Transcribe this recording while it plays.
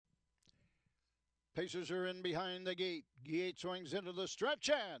Pacers are in behind the gate. Gate swings into the stretch,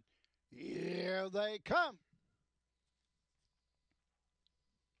 and here they come.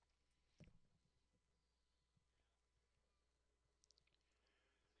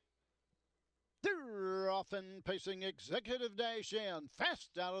 They're often pacing Executive Dash in,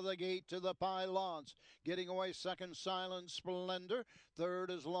 fast out of the gate to the pylons. Getting away second, Silent Splendor. Third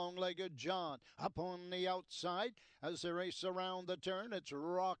is Long-Legged John. Up on the outside as they race around the turn, it's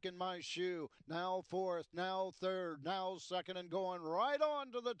Rockinmyshoe. Now fourth, now third, now second, and going right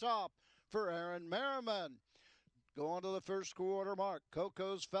on to the top for Aaron Merriman. Going to the first quarter mark.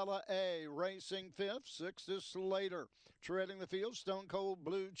 Coco's Fella A racing fifth. Sixth is Slater. Treading the field, Stone Cold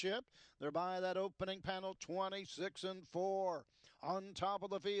Blue Chip. They're by that opening panel, 26-4. On top of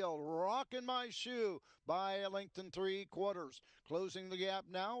the field, Rockinmyshoe by a length and 3/4. Closing the gap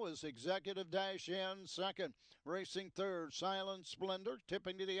now is Executive Dash in second. Racing third, Silent Splendor.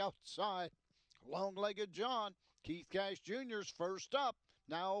 Tipping to the outside, Long-Legged John. Keith Cash Jr.'s first up.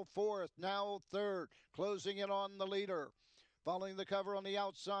 Now fourth, now third, closing in on the leader. Following the cover on the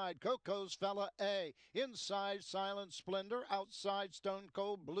outside, Coco's Fella A. Inside, Silent Splendor. Outside, Stone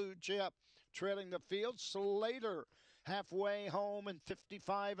Cold Blue Chip. Trailing the field, Slater. Halfway home in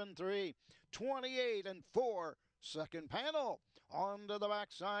 55-3. 28-4. Second panel. On to the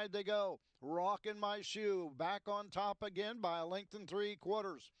backside they go. Rockinmyshoe back on top again by a length and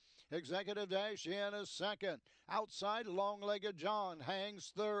 3/4. Executive Dash in is second. Outside, Long-Legged John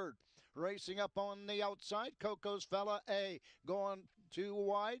hangs third. Racing up on the outside, Coco's Fella A. Going too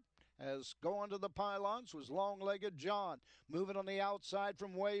wide. As going to the pylons was Long-Legged John. Moving on the outside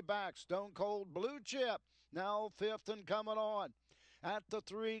from way back, Stone Cold Blue Chip. Now fifth and coming on. At the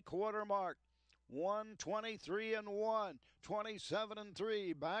 3/4 mark, 123-1,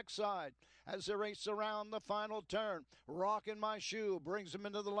 27-3 backside as they race around the final turn. Rockinmyshoe brings them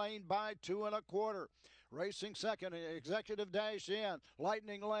into the lane by 2 1/4. Racing second, Executive Dash in.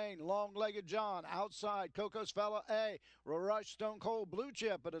 Lightning Lane, Long-Legged John outside. Coco's Fella A. Rush Stone Cold Blue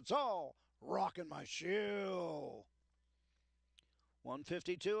Chip, but it's all Rockinmyshoe.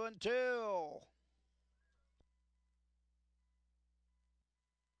 152-2.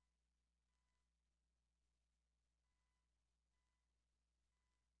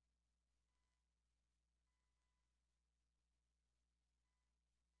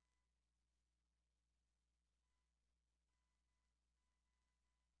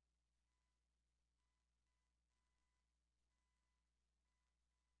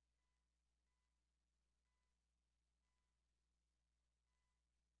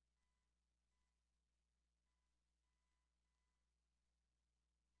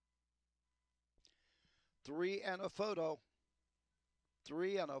 3 and a photo.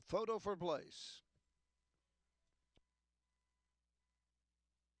 3 and a photo for place.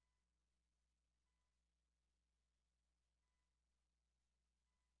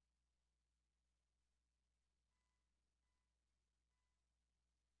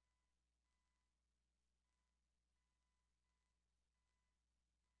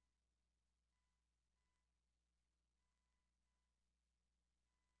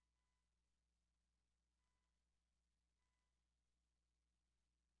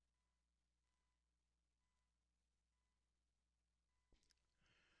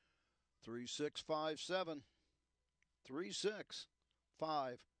 Three, 6, 5, 7. 3, 6,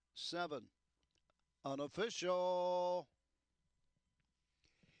 5, 7. Unofficial.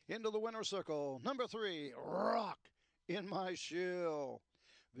 Into the winner's circle, number 3, Rockinmyshoe.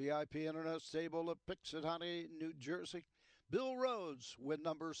 VIP Internet Stable at Pixie, New Jersey. Bill Rhodes, win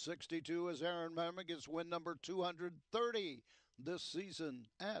number 62, as Aaron Merriman gets win number 230 this season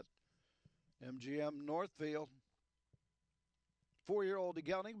at MGM Northfield. 4-year-old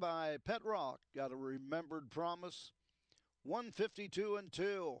gelding by Pet Rock. Got a remembered promise.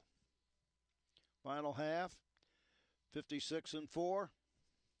 152-2. Final half, 56-4.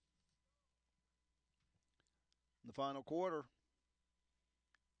 In the final quarter,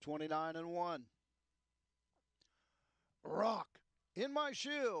 29-1.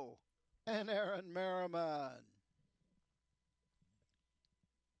 Rockinmyshoe and Aaron Merriman.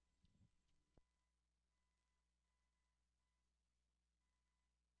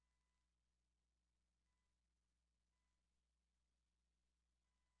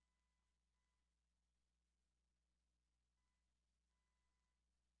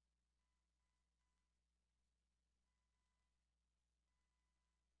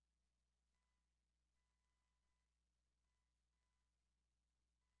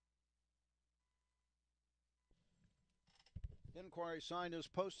 Inquiry sign is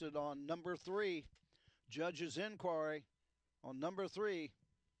posted on number 3. Judge's inquiry on number 3.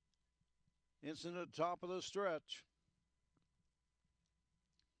 Instant at the top of the stretch.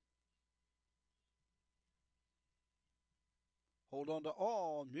 Hold on to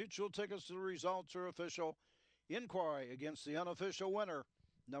all mutual tickets to the results or official inquiry against the unofficial winner.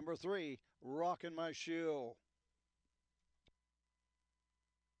 Number 3, Rockinmyshoe.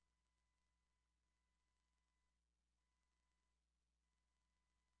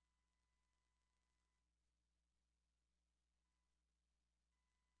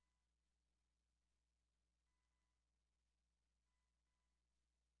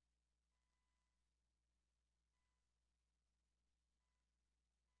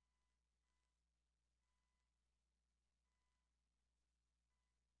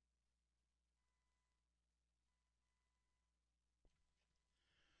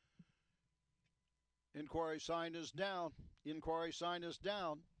 Inquiry sign is down. Inquiry sign is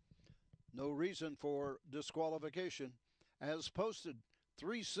down. No reason for disqualification. As posted,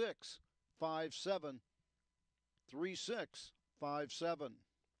 3657. 3657.